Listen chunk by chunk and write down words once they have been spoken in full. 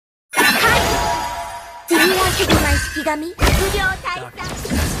you want to be my 式神？不良退散。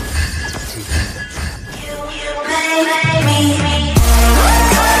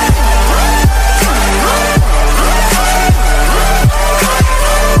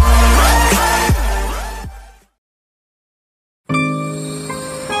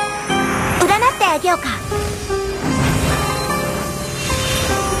占ってあげようか。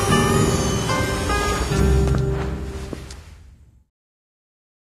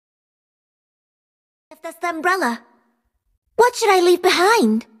That's the umbrella. What should I leave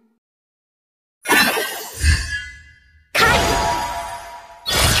behind?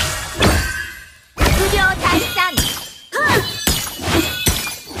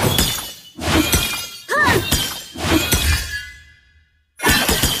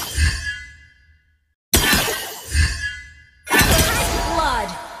 Blood.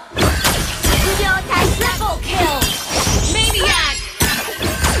 Triple kill. Maniac.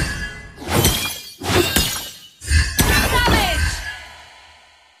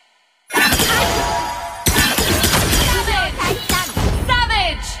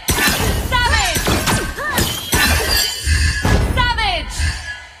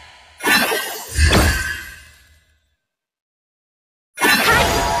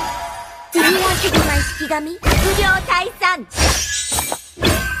 Do you want to be my 式神？不良退散。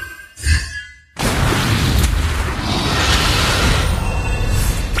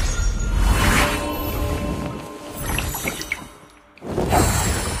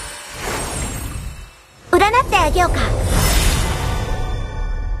占ってあげようか。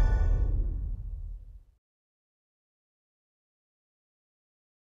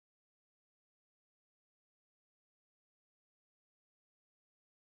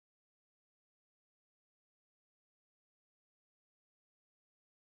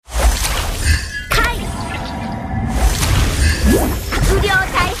不良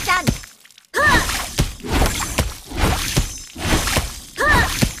退散。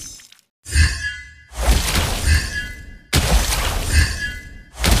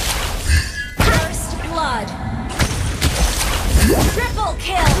First blood. Triple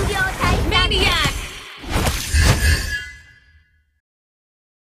kill. 不良退散。 Maniac.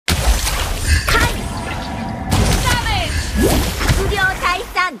 Savage. 不良退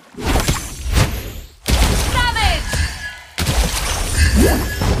散。 Savage.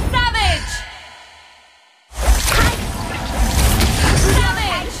 Savage. 不良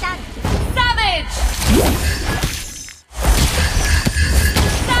退散。 Savage.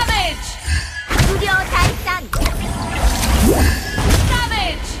 Savage. 不良退散。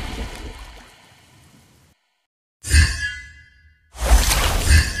 Savage.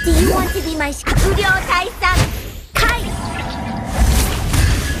 Do you want to be my 不良退散。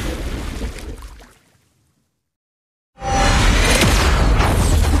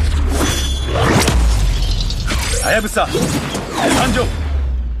はやぶさ参上。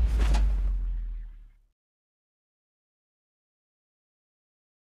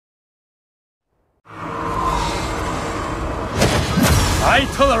I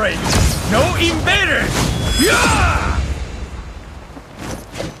tolerate no invaders! Yeah!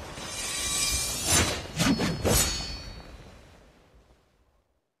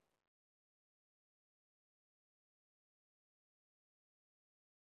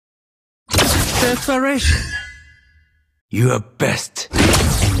 Desperation. Your best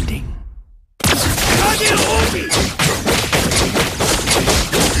ending.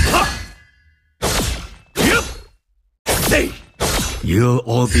 Hey! You'll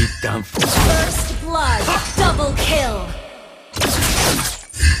all be done for. First blood. Double kill.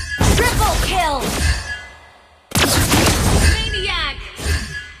 Triple kill. Maniac.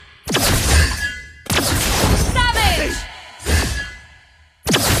 Savage.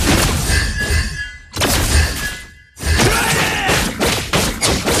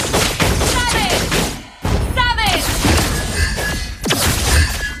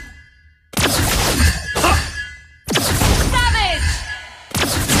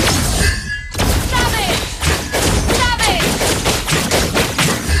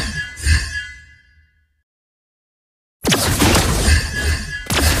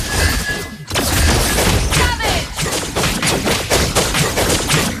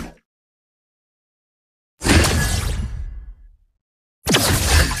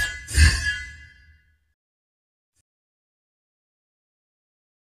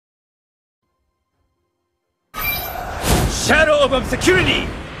 Shadow of Obscurity!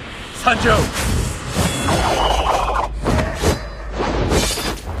 参上。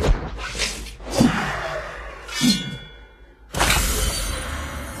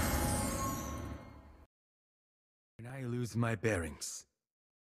When I lose my bearings,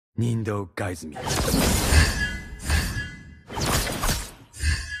 Nindo Gaizumi.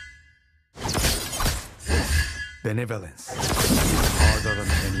 Benevolence is harder than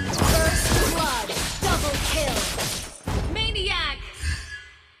any other. First blood. Double kill. Maniac.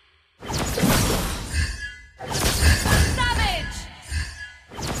 Savage.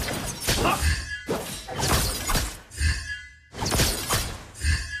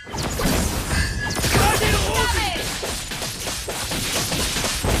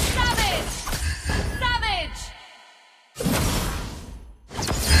 Savage.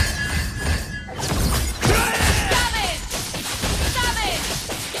 Savage. Savage.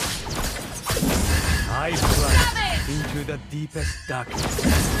 I plunge into the deepest darkness,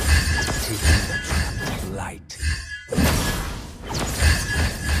 taking the trapped light.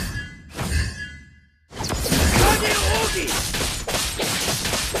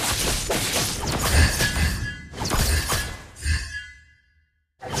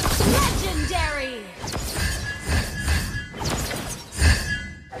 Legendary.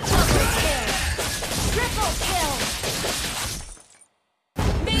 Double kill. Triple kill.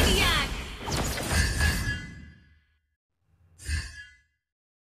 Maniac.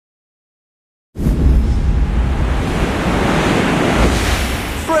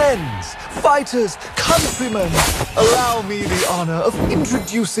 Friends, fighters, countrymen, allow me the honor of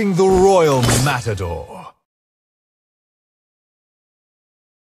introducing the Royal Matador.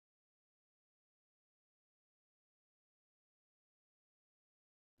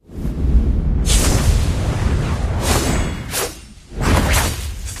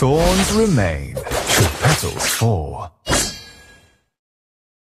 Thorns remain, should petals fall.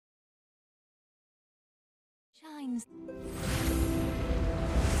 Shines.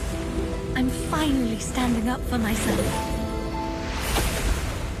 I'm finally standing up for myself.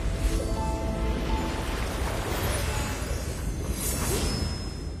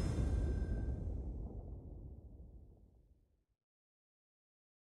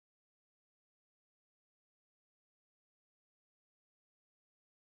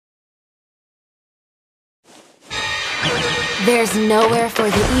 There's nowhere for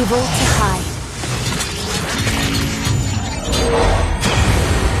the evil to hide.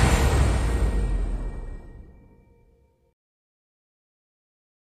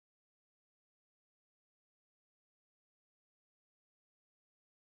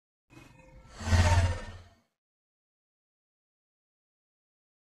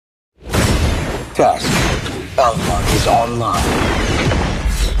 Test. Alpha is online.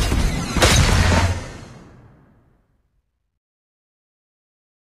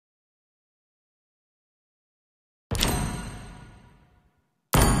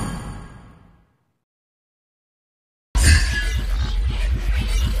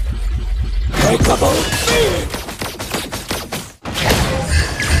 Breakable.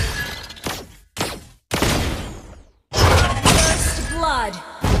 First blood.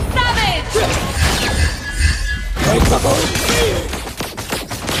 Savage. Breakable.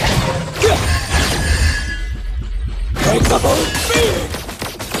 Breakable.